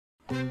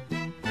Speedy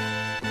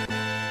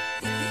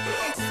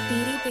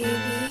baby.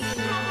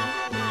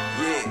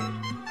 Yeah.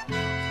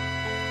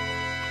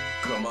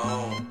 Come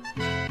on.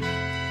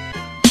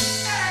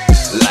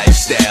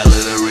 Lifestyle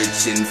of the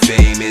rich and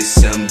famous.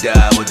 Some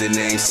die with a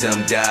name,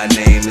 some die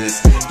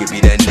nameless. Give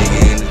me that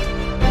nigga in the...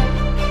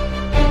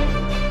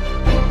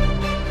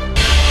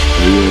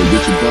 Yeah,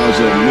 get your balls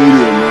up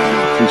media, man. I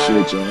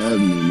appreciate y'all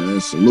having me,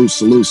 man. Salute,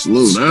 salute,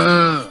 salute.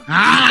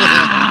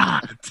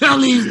 Tell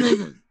these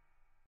niggas.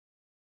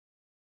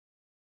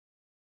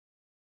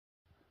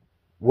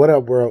 What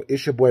up, world?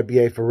 It's your boy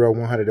BA for real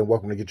 100, and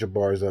welcome to Get Your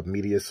Bars Up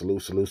Media.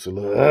 Salute, salute,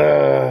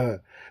 salute.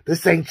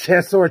 This ain't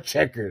chess or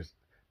checkers.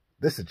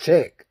 This a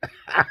check.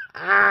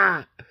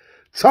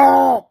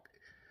 Talk.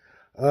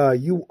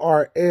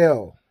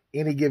 URL.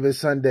 Any given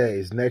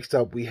Sundays. Next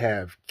up, we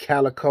have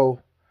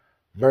Calicoe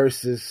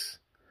versus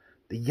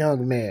the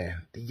young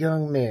man,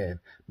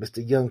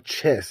 Mr. Young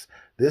Chess.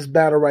 This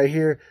battle right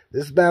here,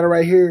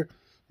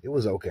 it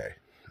was okay.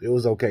 It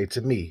was okay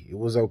to me. It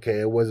was okay.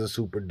 It wasn't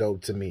super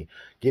dope to me.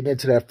 Getting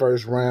into that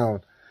first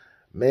round,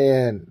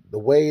 man, the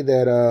way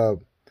that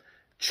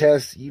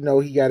Chess, you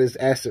know, he got his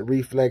acid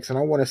reflex. And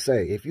I want to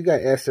say, if you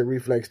got acid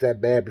reflex that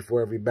bad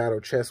before every battle,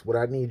 Chess, what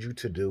I need you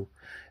to do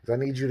is I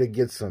need you to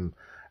get some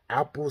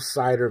apple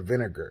cider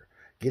vinegar.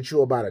 Get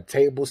you about a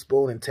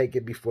tablespoon and take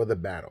it before the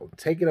battle.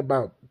 Take it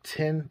about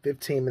 10,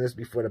 15 minutes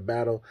before the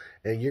battle,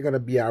 and you're going to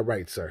be all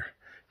right, sir.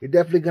 You're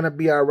definitely going to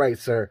be all right,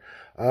 sir.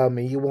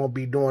 And you won't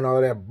be doing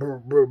all that.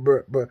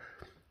 But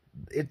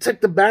it took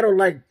the battle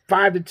like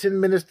 5 to 10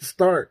 minutes to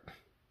start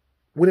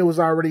when it was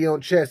already on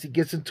Chess. He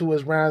gets into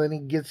his round, and he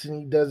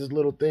does his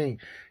little thing.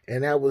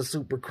 And that was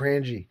super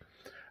cringy.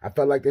 I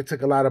felt like they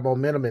took a lot of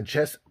momentum, and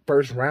Chess'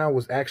 first round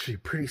was actually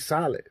pretty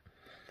solid.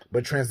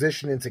 But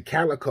transitioning to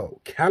Calicoe,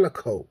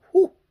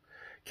 whew.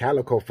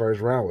 Calicoe first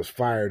round was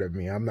fire to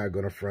me. I'm not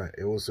going to front.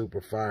 It was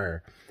super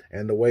fire.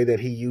 And the way that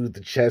he used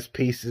the chess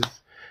pieces,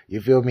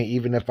 you feel me?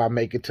 Even if I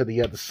make it to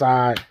the other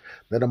side,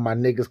 none of my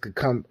niggas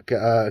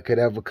could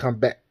ever come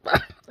back.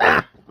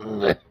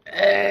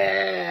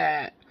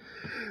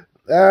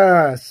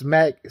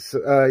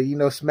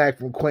 Smok3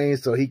 from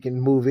Queens, so he can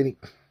move any.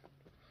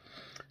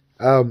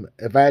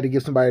 If I had to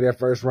give somebody that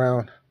first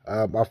round,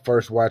 my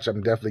first watch,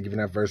 I'm definitely giving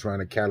that first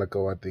round to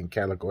Calicoe. I think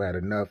Calicoe had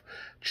enough.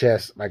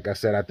 Chess, like I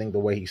said, I think the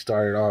way he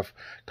started off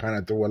kind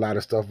of threw a lot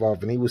of stuff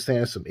off. And he was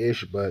saying some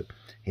ish, but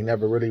he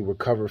never really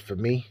recovered for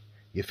me.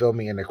 You feel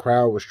me? And the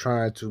crowd was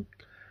trying to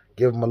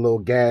give him a little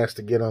gas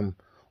to get him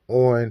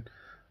on.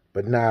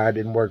 But nah, it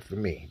didn't work for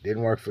me.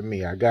 Didn't work for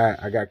me. I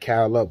got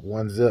Cal up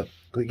 1-0.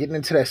 Getting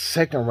into that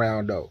second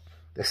round, though.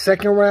 The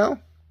second round,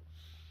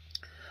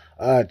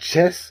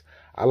 Chess,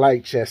 I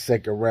like Chess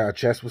second round.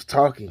 Chess was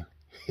talking.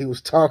 He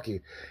was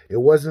talking. It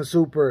wasn't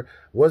super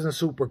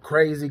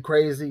crazy,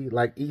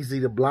 like easy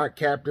to block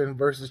captain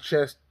versus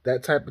Chess,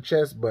 that type of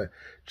Chess, but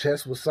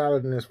Chess was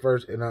solid in his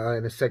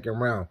his second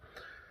round.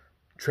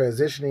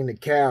 Transitioning to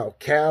Cal.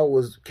 Cal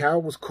was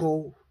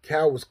cool,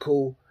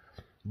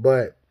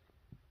 but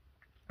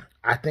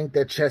I think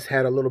that Chess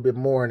had a little bit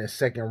more in his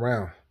second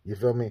round. You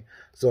feel me?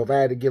 So if I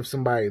had to give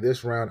somebody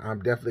this round,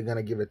 I'm definitely going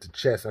to give it to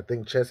Chess. I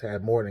think Chess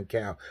had more than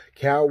Cal.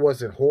 Cal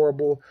wasn't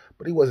horrible,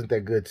 but he wasn't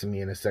that good to me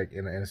in the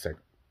second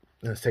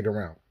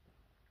round.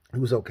 He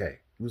was okay.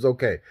 He was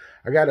okay.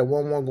 I got a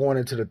 1-1 going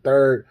into the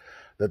third.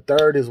 The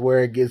third is where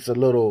it gets a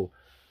little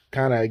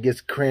it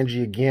gets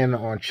cringy again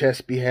on Chess'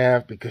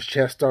 behalf, because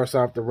Chess starts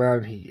off the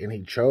round and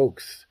he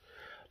chokes.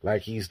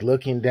 Like, he's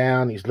looking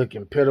down, he's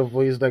looking pitiful.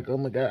 He's like, oh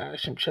my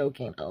gosh, I'm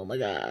choking. Oh my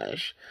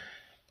gosh.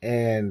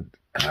 And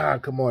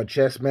come on,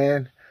 Chess,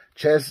 man.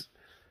 Chess,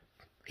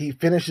 he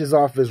finishes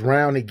off his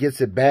round, he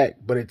gets it back,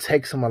 but it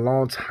takes him a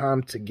long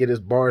time to get his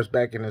bars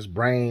back in his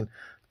brain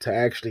to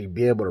actually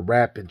be able to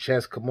rap. And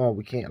Chess, come on,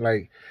 we can't,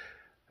 like,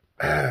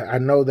 I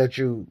know that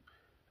you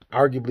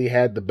arguably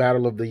had the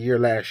battle of the year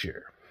last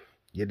year.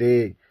 You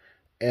did.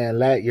 And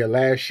your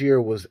last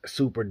year was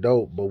super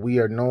dope, but we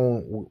are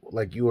known,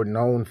 like, you are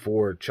known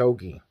for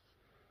choking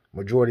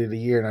majority of the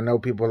year. And I know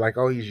people are like,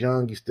 oh, he's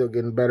young, he's still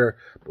getting better.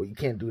 But you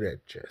can't do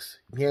that, Chess.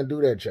 You can't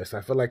do that, Chess. I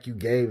feel like you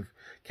gave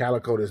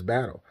Calicoe this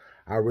battle.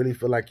 I really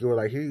feel like you were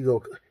like, here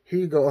you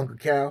go, Uncle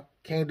Cal.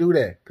 Can't do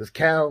that. Because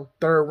Cal,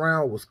 third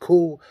round was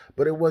cool,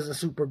 but it wasn't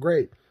super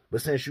great.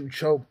 But since you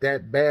choked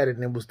that bad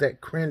and it was that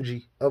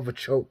cringy of a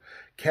choke,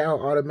 Cal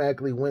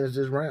automatically wins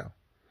this round.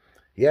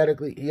 He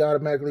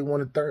automatically won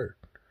the third.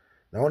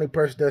 The only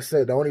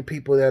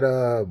people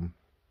that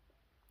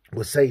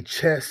would say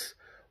Chess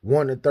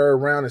won the third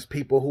round is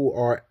people who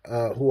are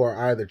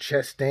either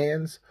Chess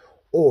stands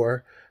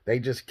or they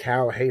just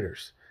Cal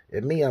haters.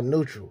 And me, I'm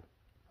neutral.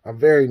 I'm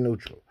very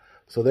neutral.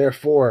 So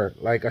therefore,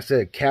 like I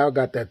said, Cal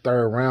got that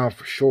third round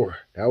for sure.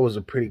 That was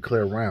a pretty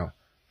clear round.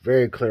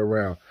 Very clear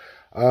round.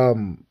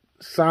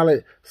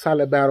 Solid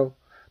battle.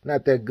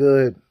 Not that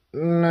good.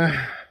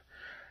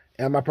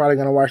 Am I probably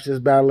going to watch this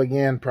battle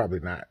again? Probably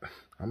not.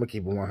 I'm going to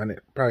keep it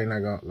 100. Probably not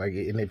going to, like,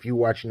 and if you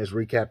watching this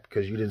recap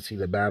because you didn't see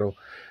the battle,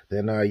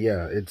 then,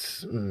 yeah,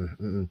 it's,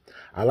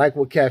 I like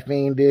what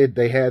Caffeine did.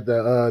 They had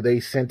they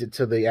sent it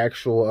to the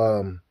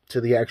actual,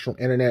 to the actual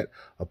internet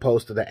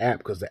opposed to the app,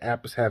 because the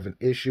app is having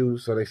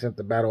issues. So they sent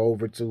the battle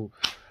over to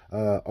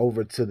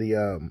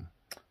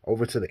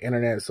the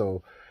internet.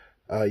 So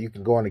you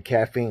can go on the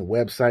Caffeine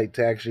website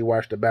to actually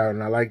watch the battle,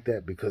 and I like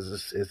that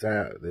because it's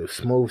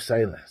smooth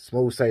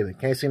sailing.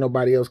 Can't see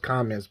nobody else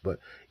comments, but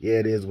yeah,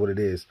 it is what it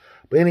is.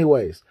 But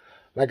anyways,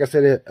 like I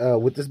said,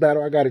 with this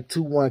battle, I got a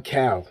 2-1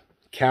 Cal.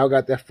 Cal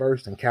got that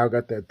first, and Cal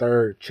got that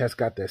third. Chess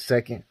got that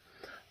second.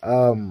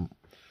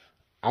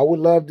 I would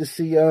love to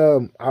see,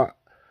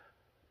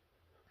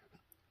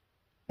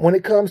 when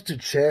it comes to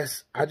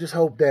Chess, I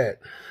hope that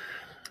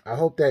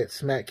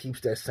Smack keeps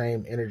that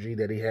same energy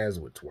that he has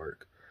with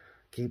Twerk.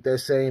 Keep that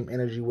same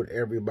energy with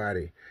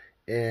everybody.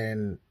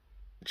 And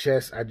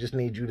Chess, I just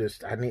need you to,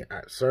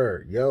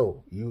 sir,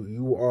 yo,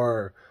 you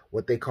are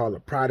what they call a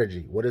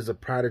prodigy. What is a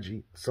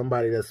prodigy?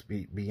 Somebody that's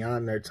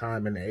beyond their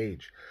time and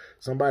age.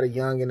 Somebody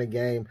young in the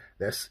game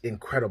that's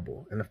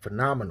incredible and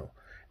phenomenal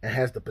and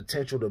has the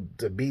potential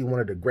to be one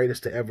of the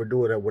greatest to ever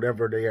do it at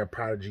whatever they are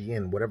prodigy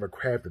in, whatever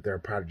craft that they're a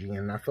prodigy in.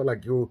 And I feel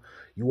like you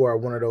are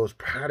one of those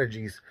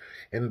prodigies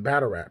in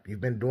battle rap. You've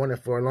been doing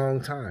it for a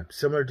long time,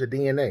 similar to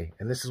DNA.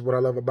 And this is what I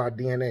love about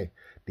DNA.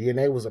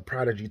 DNA was a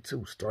prodigy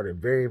too,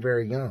 started very,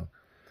 very young,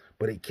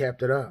 but he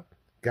kept it up,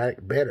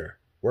 got better,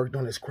 worked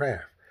on his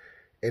craft.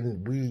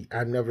 And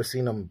I've never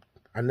seen him,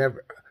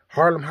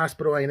 Harlem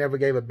Hospital ain't never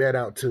gave a bet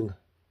out to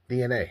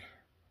DNA.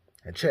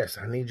 And Chess,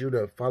 I need you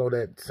to follow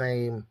that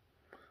same.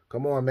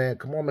 Come on, man.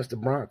 Come on, Mr.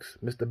 Bronx,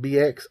 Mr.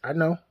 BX. I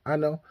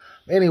know.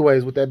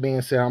 Anyways, with that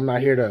being said, I'm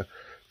not here to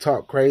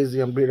talk crazy.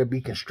 I'm here to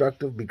be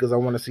constructive because I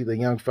want to see the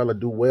young fella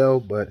do well.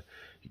 But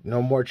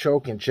no more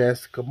choking,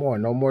 Chess. Come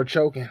on, no more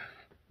choking.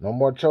 No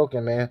more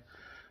choking, man.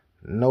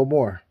 No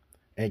more.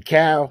 And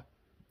Cal,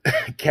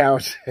 Cal,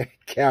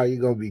 you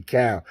gonna be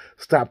Cal.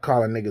 Stop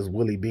calling niggas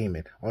Willie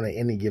Beamin on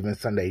any given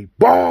Sunday.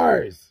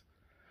 Bars!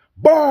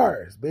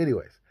 But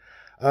anyways,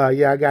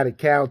 yeah, I got it.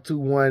 Cal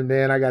 2-1,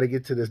 man. I got to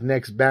get to this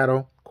next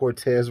battle.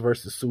 Cortez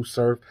versus Sue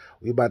Surf.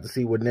 We about to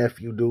see what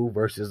Nephew do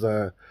versus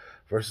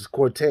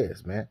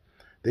Cortez, man.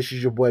 This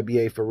is your boy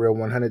BA for Real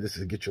 100. This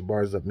is Get Your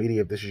Bars Up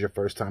Media. If this is your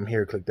first time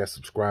here, click that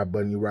subscribe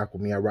button. You rock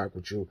with me, I rock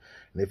with you.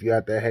 And if you're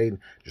out there hating,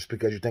 just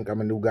because you think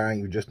I'm a new guy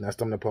and you just now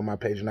stumbled upon my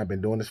page and I've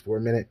been doing this for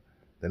a minute,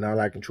 then all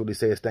I can truly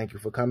say is thank you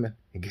for coming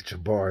and get your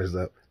bars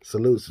up.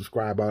 Salute,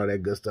 subscribe, all of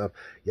that good stuff.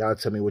 Y'all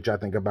tell me what y'all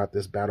think about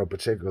this battle,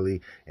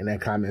 particularly in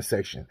that comment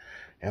section.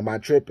 Am I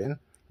tripping?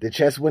 Did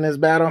Chess win this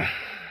battle?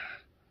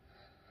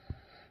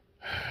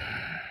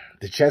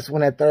 Did Chess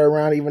win that third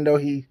round even though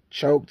he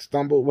choked,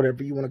 stumbled,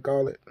 whatever you want to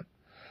call it?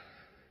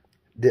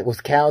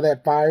 Was Cal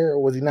that fire or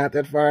was he not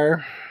that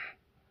fire?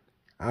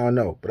 I don't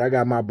know, but I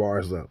got my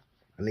bars up.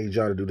 I need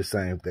y'all to do the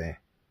same thing.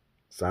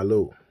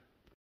 Salute.